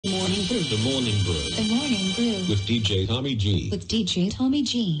Morning Brew. The Morning Brew. The Morning Brew. With DJ Tommy G. With DJ Tommy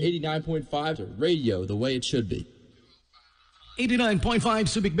G. 89.5 radio, the way it should be. 89.5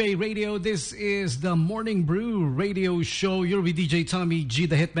 Subic Bay Radio. This is the Morning Brew radio show. You're with DJ Tommy G,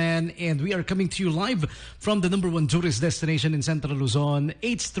 the Hitman, and we are coming to you live from the #1 tourist destination in Central Luzon.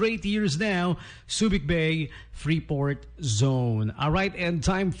 8 straight years now, Subic Bay Freeport Zone. All right, and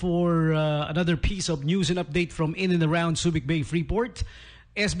time for another piece of news and update from in and around Subic Bay Freeport.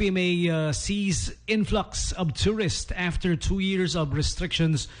 SBMA sees influx of tourists after 2 years of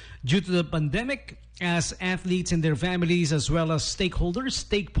restrictions due to the pandemic, as athletes and their families as well as stakeholders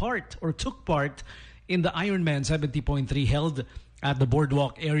took part in the Ironman 70.3 held at the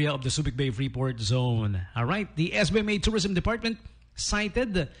boardwalk area of the Subic Bay Freeport Zone. All right, the SBMA Tourism Department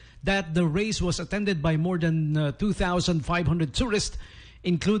cited that the race was attended by more than 2,500 tourists,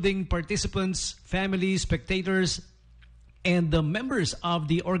 including participants, families, spectators, and the members of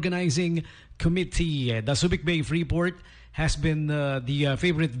the organizing committee. The Subic Bay Freeport has been the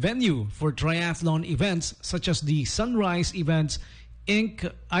favorite venue for triathlon events such as the Sunrise Events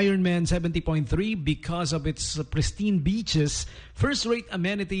Inc. Ironman 70.3 because of its pristine beaches, first-rate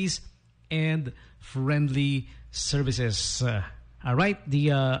amenities, and friendly services. All right, the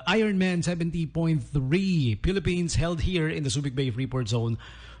Ironman 70.3 Philippines held here in the Subic Bay Freeport Zone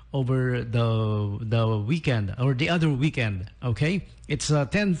over the weekend, or the other weekend, okay? It's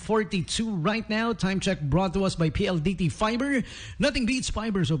 10:42 right now. Time check brought to us by PLDT Fiber. Nothing beats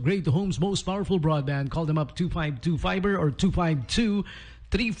fiber, so great to home's most powerful broadband. Call them up 252 Fiber or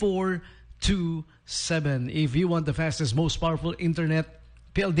 252-3427. If you want the fastest, most powerful internet,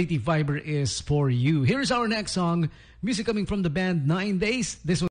 PLDT Fiber is for you. Here's our next song. Music coming from the band 9 Days. This one